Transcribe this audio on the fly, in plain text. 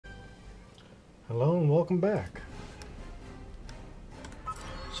Hello and welcome back.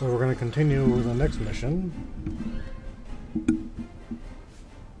 So we're going to continue with the next mission.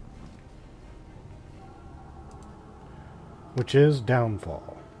 Which is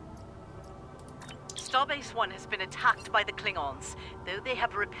Downfall. Starbase 1 has been attacked by the Klingons. Though they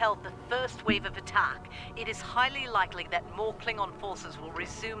have repelled the first wave of attack, it is highly likely that more Klingon forces will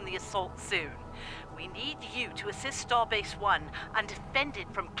resume the assault soon. We need you to assist Starbase 1 and defend it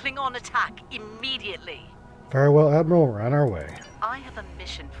from Klingon attack immediately. Very well, Admiral, we're on our way. I have a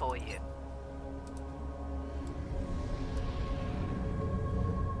mission for you.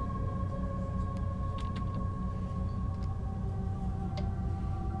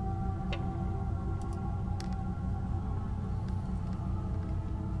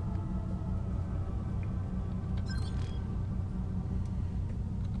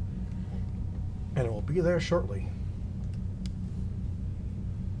 And it will be there shortly.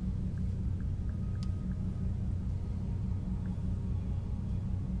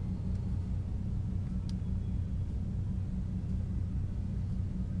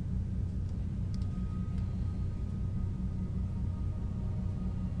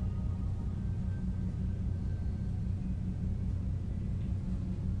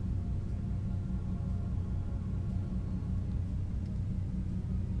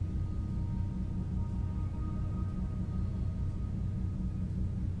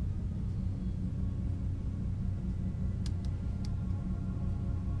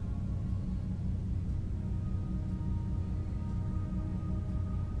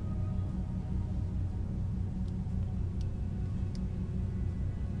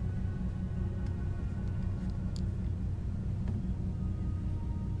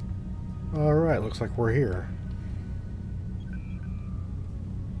 Alright, looks like we're here.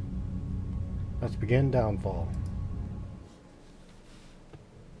 Let's begin Downfall.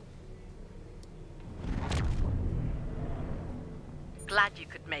 Glad you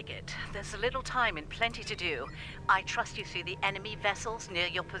could make it. There's a little time and plenty to do. I trust you see the enemy vessels near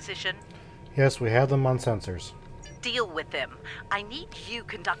your position. Yes, we have them on sensors. Deal with them. I need you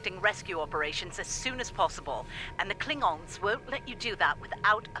conducting rescue operations as soon as possible, and the Klingons won't let you do that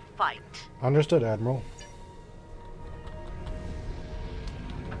without a fight. Understood, Admiral.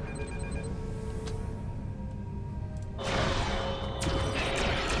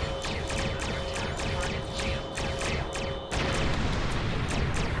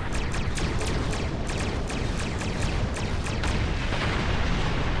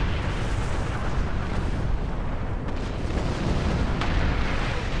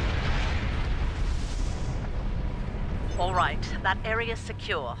 All right, that area's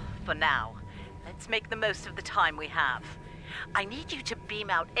secure, for now. Let's make the most of the time we have. I need you to beam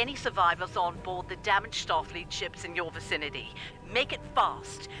out any survivors on board the damaged Starfleet ships in your vicinity. Make it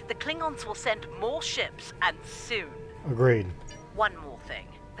fast. The Klingons will send more ships, and soon. Agreed. One more thing.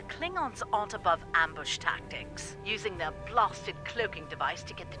 The Klingons aren't above ambush tactics, using their blasted cloaking device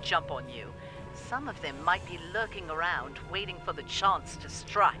to get the jump on you. Some of them might be lurking around, waiting for the chance to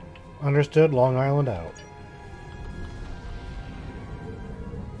strike. Understood, Long Island out.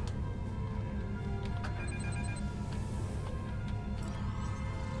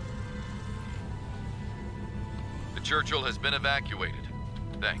 Churchill has been evacuated.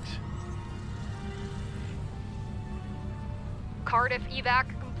 Thanks. Cardiff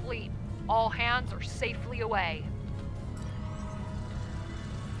evac complete. All hands are safely away.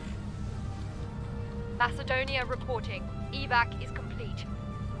 Macedonia reporting. Evac is complete.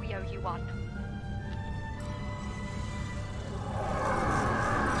 We owe you one.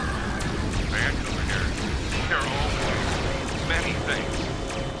 Vancouver, there are always many things.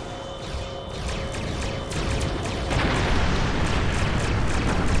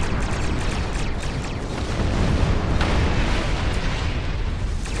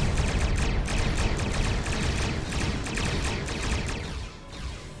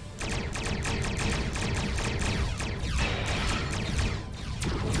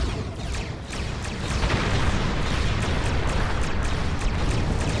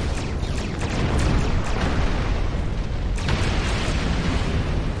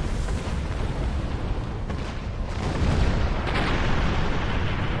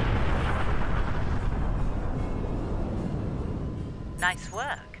 Nice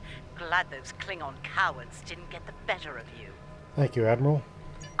work. Glad those Klingon cowards didn't get the better of you. Thank you, Admiral.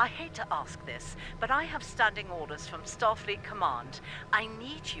 I hate to ask this, but I have standing orders from Starfleet Command. I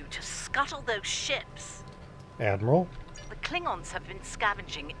need you to scuttle those ships. Admiral? The Klingons have been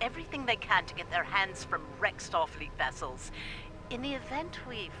scavenging everything they can to get their hands from wrecked Starfleet vessels. In the event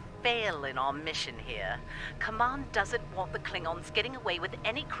we fail in our mission here, Command doesn't want the Klingons getting away with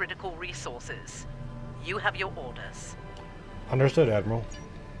any critical resources. You have your orders. Understood, Admiral.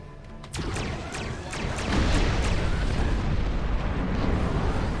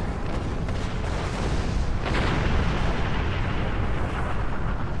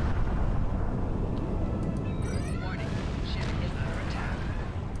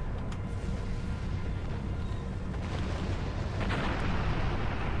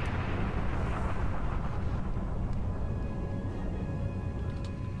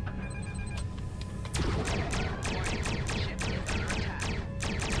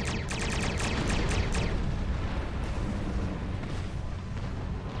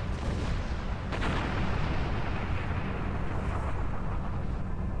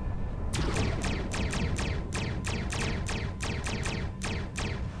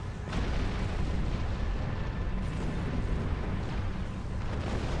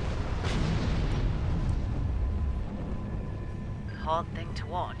 Hard thing to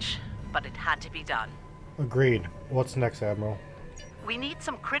watch, but it had to be done. Agreed. What's next, Admiral? We need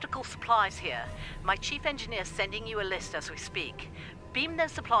some critical supplies here. My chief engineer's sending you a list as we speak. Beam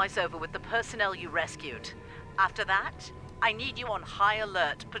those supplies over with the personnel you rescued. After that, I need you on high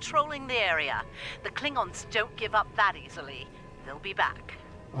alert, patrolling the area. The Klingons don't give up that easily. They'll be back.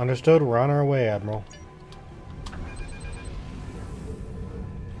 Understood. We're on our way, Admiral.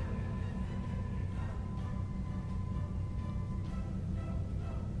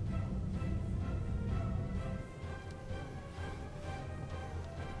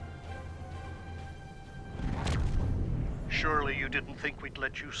 Surely you didn't think we'd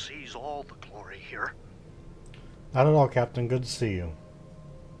let you seize all the glory here. Not at all, Captain. Good to see you.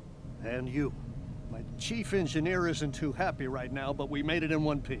 And you. My chief engineer isn't too happy right now, but we made it in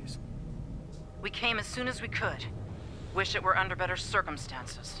one piece. We came as soon as we could. Wish it were under better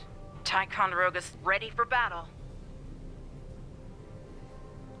circumstances. Ticonderoga's ready for battle.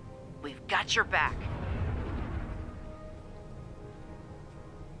 We've got your back.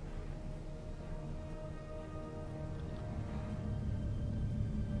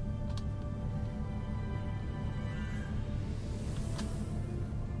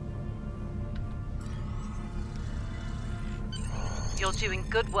 You're doing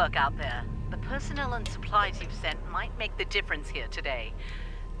good work out there. The personnel and supplies you've sent might make the difference here today.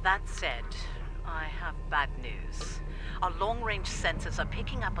 That said, I have bad news. Our long-range sensors are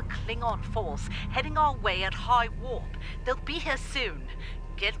picking up a Klingon force heading our way at high warp. They'll be here soon.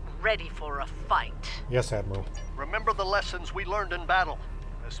 Get ready for a fight. Yes, Admiral. Remember the lessons we learned in battle,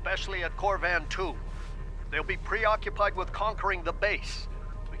 especially at Corvan 2. They'll be preoccupied with conquering the base.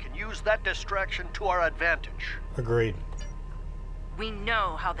 We can use that distraction to our advantage. Agreed. We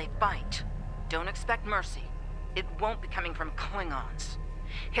know how they fight. Don't expect mercy. It won't be coming from Klingons.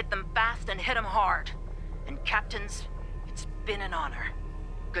 Hit them fast and hit them hard. And captains, it's been an honor.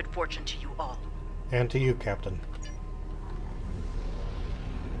 Good fortune to you all. And to you, Captain.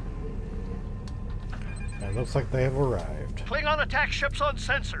 And looks like they have arrived. Klingon attack ships on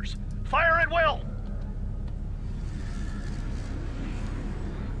sensors. Fire at will!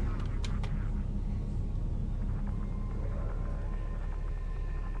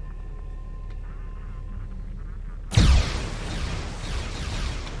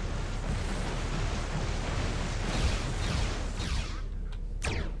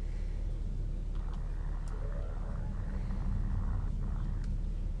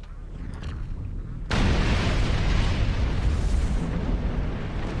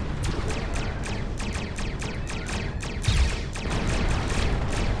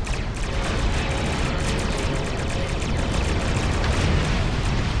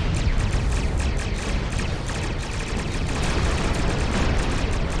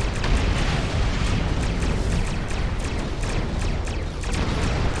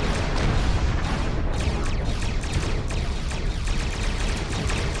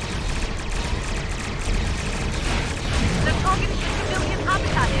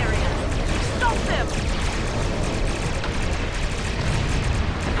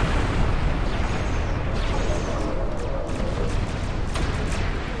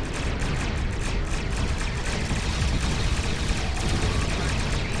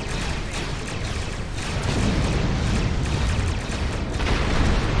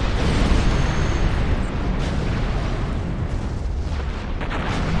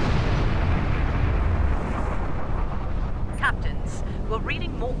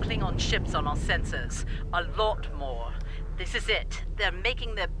 Ships on our sensors. A lot more. This is it. They're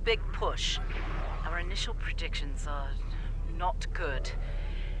making their big push. Our initial predictions are not good.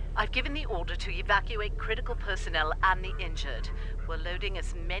 I've given the order to evacuate critical personnel and the injured. We're loading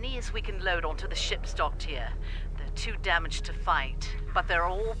as many as we can load onto the ships docked here. They're too damaged to fight, but they're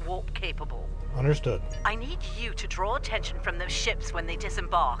all warp capable. Understood. I need you to draw attention from those ships when they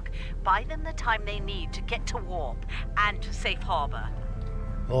disembark. Buy them the time they need to get to warp and to safe harbor.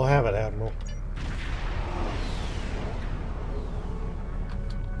 I'll have it, Admiral.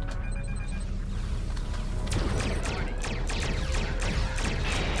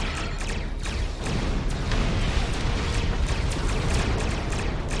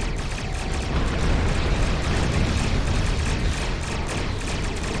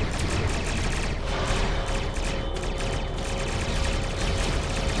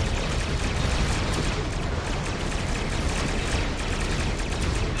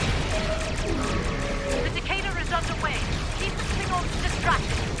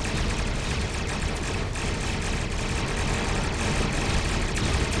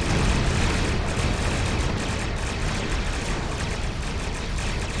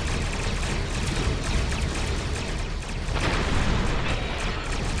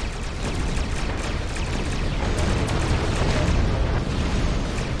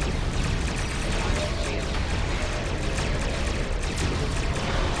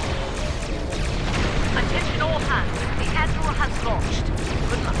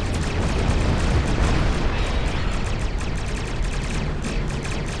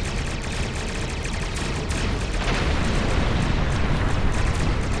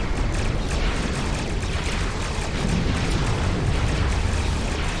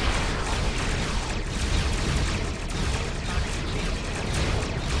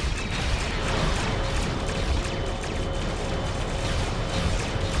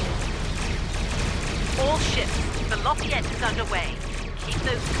 Lafayette is underway. Keep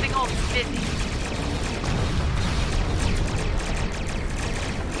those Klingons busy.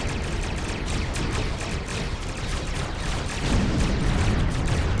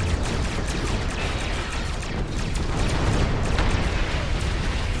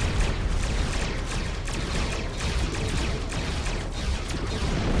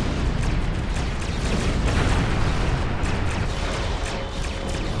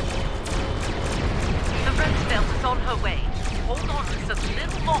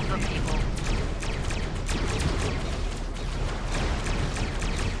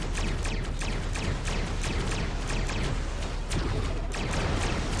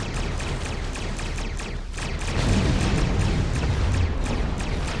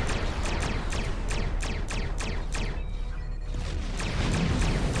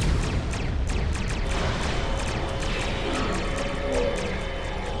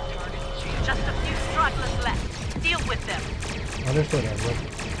 Understood, Admiral.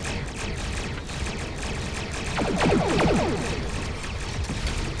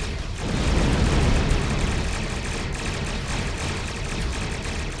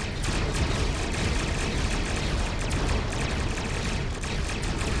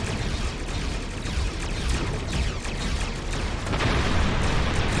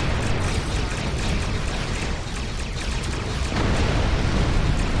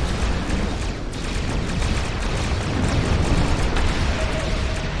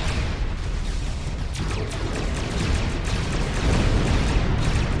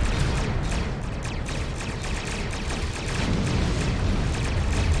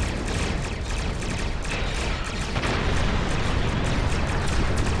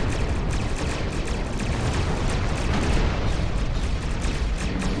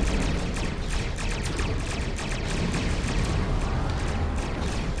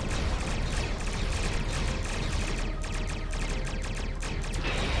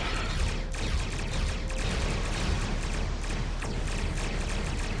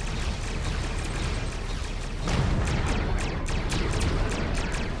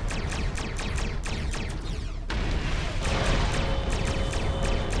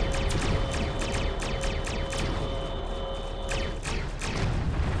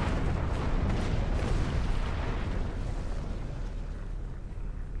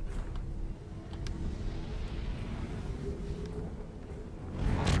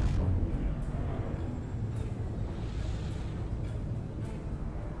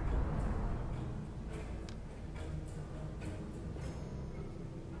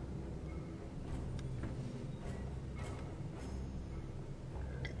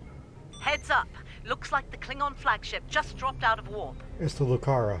 Heads up. Looks like the Klingon flagship just dropped out of warp. It's the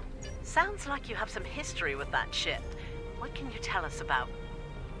Lucara. Sounds like you have some history with that ship. What can you tell us about...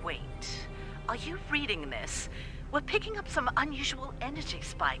 Wait. Are you reading this? We're picking up some unusual energy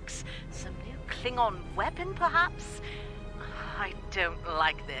spikes. Some new Klingon weapon, perhaps? I don't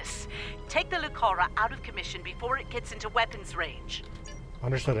like this. Take the Lucara out of commission before it gets into weapons range.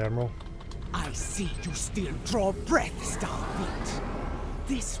 Understood, Admiral. I see you still draw breath, Starfleet.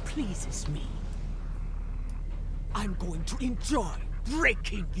 This pleases me. I'm going to enjoy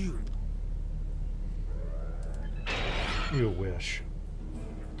breaking you. You wish.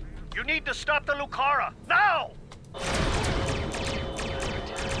 You need to stop the Lucara, now!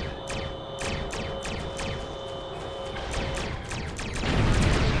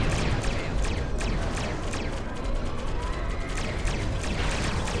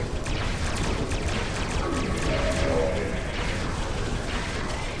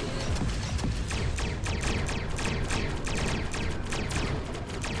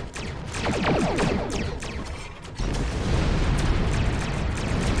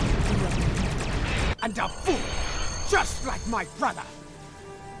 And a fool, just like my brother.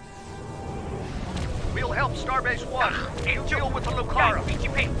 We'll help Starbase 1. You deal with the Lucara.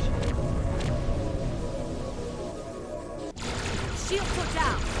 Shield put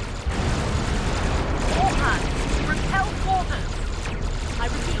down. All hands, repel quarters. I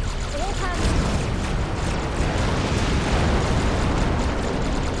repeat, all hands.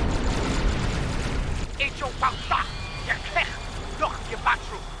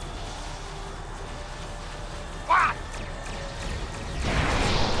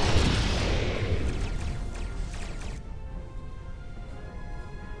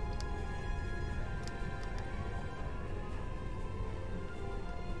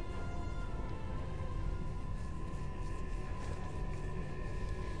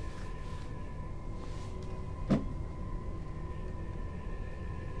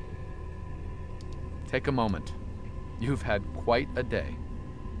 Take a moment. You've had quite a day.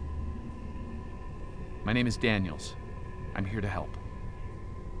 My name is Daniels. I'm here to help.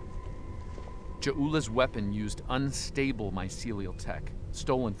 Ja'ula's weapon used unstable mycelial tech,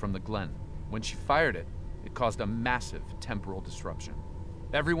 stolen from the Glen. When she fired it, it caused a massive temporal disruption.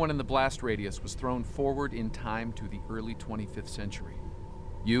 Everyone in the blast radius was thrown forward in time to the early 25th century.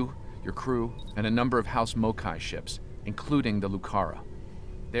 You, your crew, and a number of House Mokai ships, including the Lucara.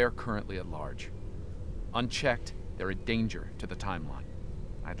 They're currently at large. Unchecked, they're a danger to the timeline.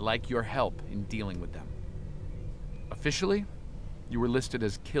 I'd like your help in dealing with them. Officially, you were listed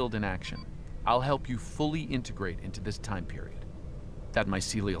as killed in action. I'll help you fully integrate into this time period. That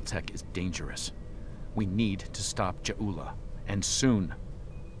mycelial tech is dangerous. We need to stop Ja'ula, and soon.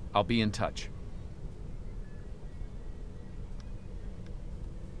 I'll be in touch.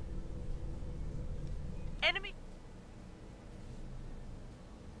 Enemy.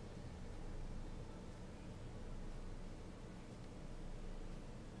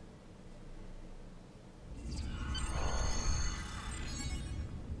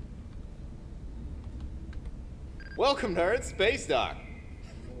 Welcome, nerds. Space Dock.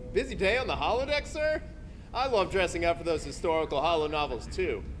 Busy day on the holodeck, sir? I love dressing up for those historical holo novels,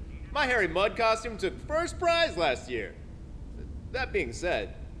 too. My Harry Mudd costume took first prize last year. That being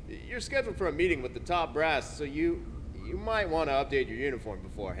said, you're scheduled for a meeting with the top brass, so you might want to update your uniform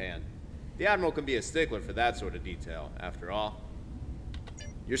beforehand. The Admiral can be a stickler for that sort of detail, after all.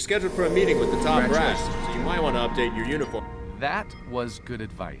 You're scheduled for a meeting with the top brass, so you might want to update your uniform. That was good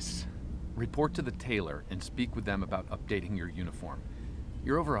advice. Report to the tailor and speak with them about updating your uniform.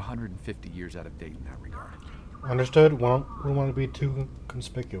 You're over 150 years out of date in that regard. Understood. We don't want to be too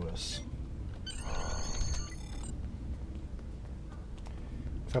conspicuous.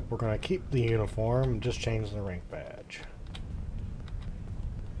 Except we're going to keep the uniform and just change the rank badge.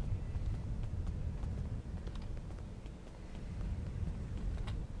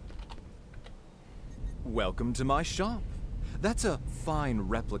 Welcome to my shop. That's a fine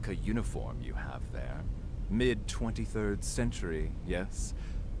replica uniform you have there. Mid-23rd century, yes?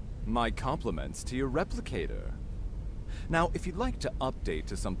 My compliments to your replicator. Now, if you'd like to update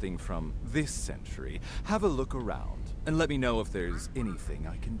to something from this century, have a look around and let me know if there's anything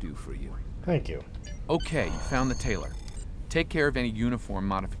I can do for you. Thank you. Okay, you found the tailor. Take care of any uniform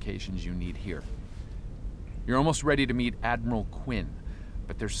modifications you need here. You're almost ready to meet Admiral Quinn,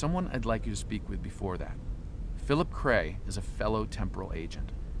 but there's someone I'd like you to speak with before that. Philip Cray is a fellow temporal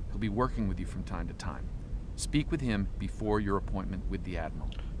agent. He'll be working with you from time to time. Speak with him before your appointment with the Admiral.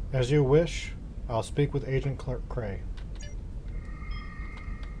 As you wish. I'll speak with Agent Clark Cray.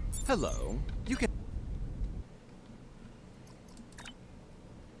 Hello. You can...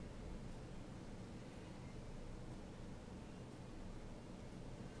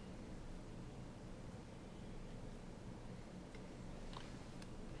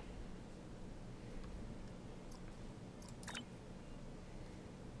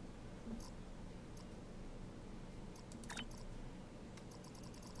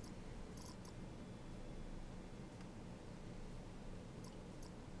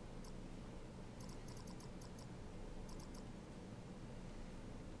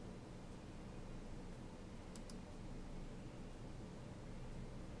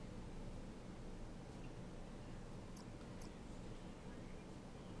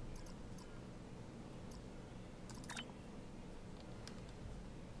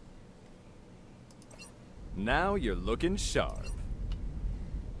 Now you're looking sharp.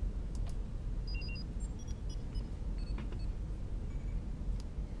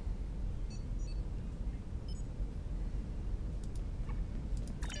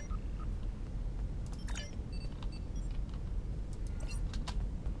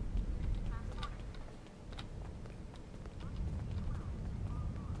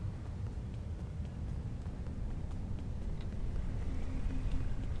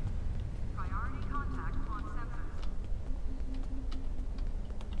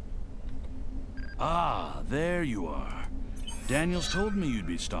 Ah, there you are. Daniels told me you'd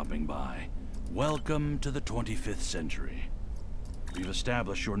be stopping by. Welcome to the 25th century. We've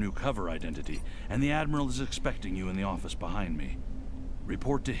established your new cover identity, and the Admiral is expecting you in the office behind me.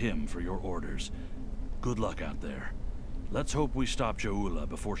 Report to him for your orders. Good luck out there. Let's hope we stop Joula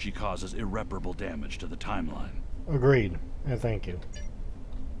before she causes irreparable damage to the timeline. Agreed, and thank you.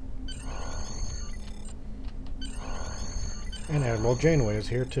 And Admiral Janeway is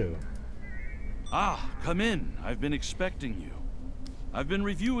here too. Ah, come in. I've been expecting you. I've been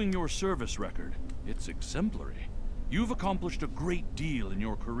reviewing your service record. It's exemplary. You've accomplished a great deal in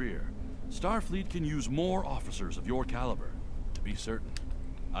your career. Starfleet can use more officers of your caliber, to be certain.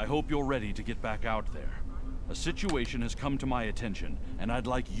 I hope you're ready to get back out there. A situation has come to my attention, and I'd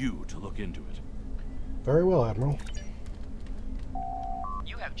like you to look into it. Very well, Admiral.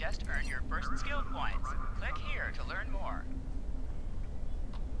 You have just earned your first skill points. Click here to learn more.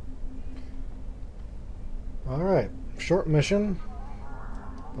 Alright, short mission.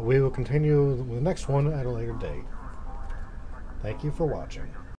 We will continue with the next one at a later date. Thank you for watching.